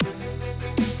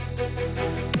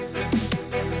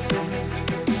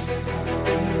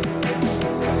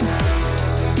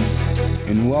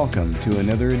and welcome to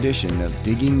another edition of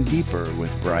Digging Deeper with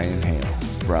Brian Hale.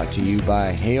 Brought to you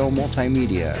by Hale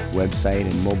Multimedia,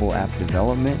 website and mobile app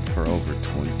development for over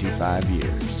 25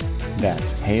 years.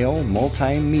 That's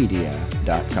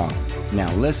halemultimedia.com.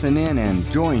 Now listen in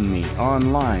and join me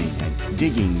online at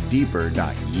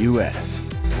diggingdeeper.us.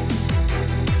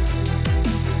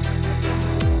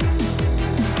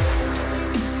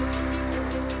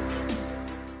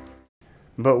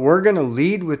 But we're going to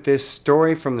lead with this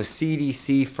story from the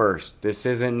CDC first. This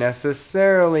isn't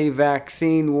necessarily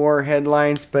vaccine war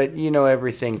headlines, but you know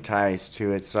everything ties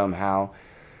to it somehow.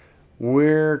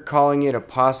 We're calling it a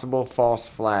possible false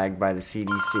flag by the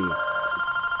CDC.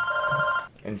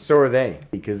 And so are they,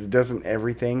 because doesn't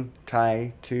everything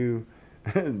tie to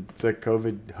the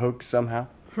COVID hoax somehow?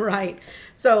 Right.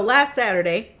 So last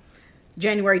Saturday,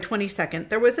 January 22nd,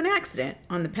 there was an accident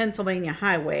on the Pennsylvania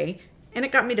highway, and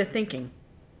it got me to thinking.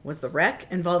 Was the wreck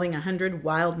involving 100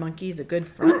 wild monkeys a good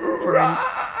front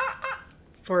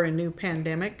for a new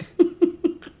pandemic?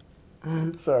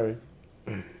 Sorry.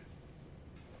 You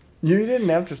didn't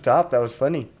have to stop. That was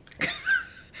funny.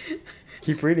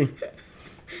 Keep reading.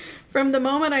 From the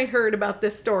moment I heard about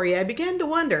this story, I began to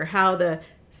wonder how the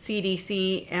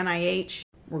CDC, NIH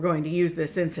were going to use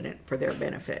this incident for their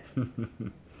benefit.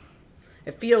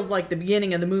 It feels like the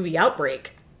beginning of the movie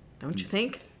Outbreak, don't you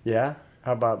think? Yeah.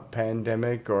 How about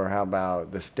Pandemic, or how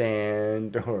about The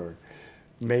Stand, or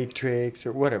Matrix,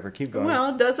 or whatever? Keep going.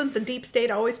 Well, doesn't the deep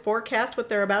state always forecast what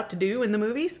they're about to do in the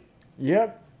movies?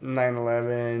 Yep.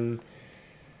 9/11.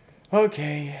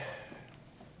 Okay.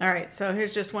 All right, so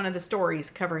here's just one of the stories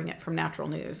covering it from Natural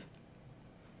News.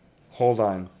 Hold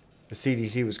on. The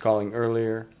CDC was calling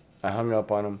earlier. I hung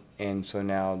up on them, and so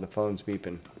now the phone's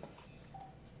beeping.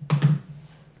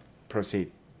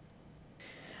 Proceed.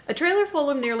 A trailer full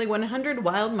of nearly 100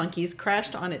 wild monkeys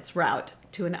crashed on its route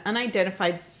to an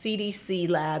unidentified CDC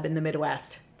lab in the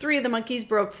Midwest. 3 of the monkeys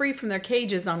broke free from their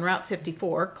cages on Route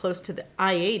 54, close to the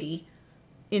I-80,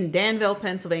 in Danville,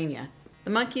 Pennsylvania. The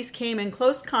monkeys came in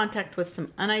close contact with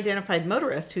some unidentified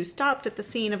motorist who stopped at the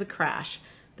scene of the crash.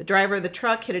 The driver of the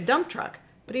truck hit a dump truck,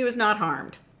 but he was not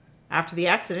harmed. After the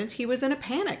accident, he was in a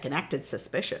panic and acted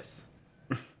suspicious.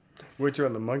 Which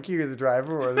one, the monkey or the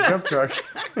driver or the dump truck?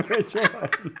 Which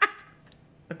one?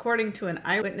 According to an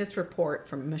eyewitness report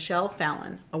from Michelle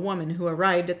Fallon, a woman who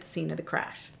arrived at the scene of the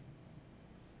crash.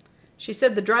 She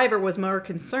said the driver was more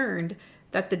concerned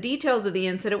that the details of the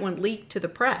incident went leaked to the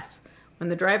press. When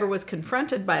the driver was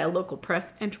confronted by a local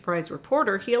press enterprise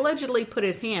reporter, he allegedly put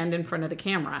his hand in front of the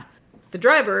camera. The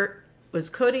driver was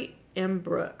Cody M.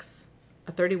 Brooks,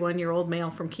 a 31-year-old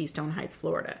male from Keystone Heights,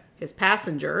 Florida. His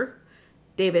passenger,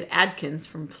 David Adkins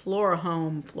from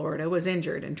Florahome, Florida, was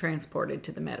injured and transported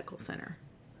to the medical center.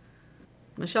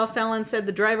 Michelle Fallon said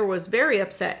the driver was very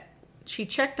upset. She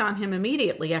checked on him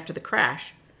immediately after the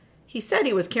crash. He said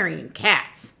he was carrying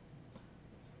cats.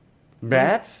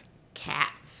 Bats?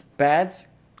 Cats. Bats?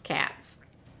 Cats.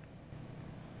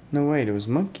 No, wait, it was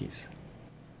monkeys.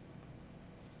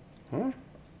 Huh?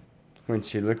 When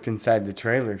she looked inside the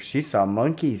trailer, she saw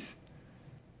monkeys.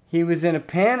 He was in a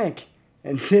panic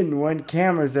and didn't want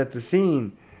cameras at the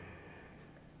scene.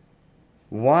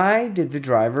 Why did the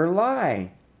driver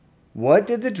lie? What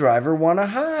did the driver want to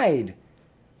hide?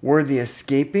 Were the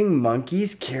escaping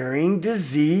monkeys carrying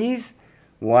disease?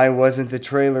 Why wasn't the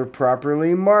trailer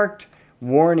properly marked,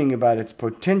 warning about its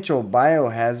potential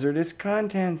biohazardous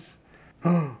contents?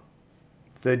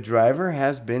 The driver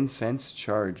has been since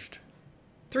charged.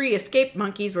 3 escaped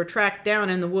monkeys were tracked down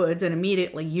in the woods and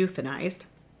immediately euthanized.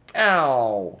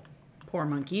 Ow! Poor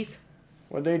monkeys.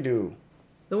 What'd they do?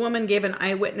 The woman gave an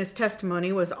eyewitness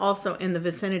testimony, was also in the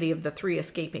vicinity of the 3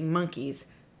 escaping monkeys.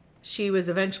 She was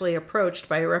eventually approached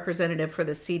by a representative for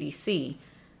the CDC,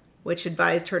 which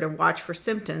advised her to watch for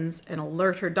symptoms and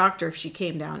alert her doctor if she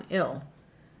came down ill.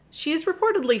 She is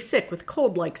reportedly sick with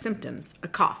cold-like symptoms, a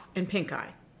cough, and pink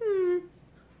eye.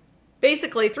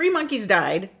 Basically, 3 monkeys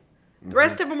died. The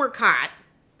rest of them were caught.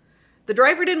 The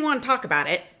driver didn't want to talk about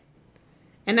it.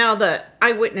 And now the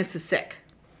eyewitness is sick.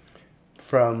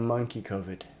 From monkey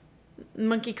COVID.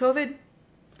 Monkey COVID?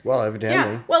 Well,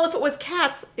 evidently. Yeah. Well, if it was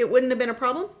cats, it wouldn't have been a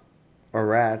problem. Or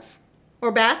rats.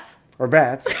 Or bats. Or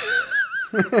bats.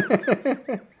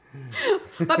 But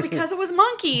because it was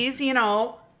monkeys,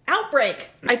 outbreak.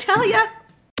 I tell ya.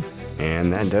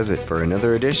 And that does it for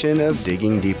another edition of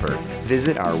Digging Deeper.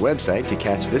 Visit our website to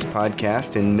catch this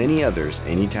podcast and many others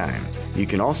anytime. You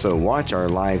can also watch our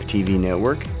live TV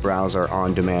network, browse our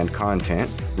on-demand content,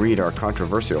 read our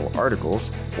controversial articles,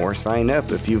 or sign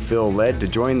up if you feel led to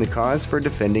join the cause for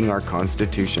defending our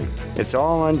Constitution. It's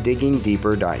all on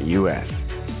diggingdeeper.us.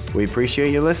 We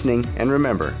appreciate you listening, and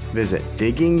remember, visit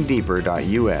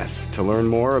diggingdeeper.us to learn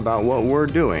more about what we're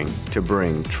doing to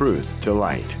bring truth to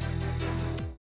light.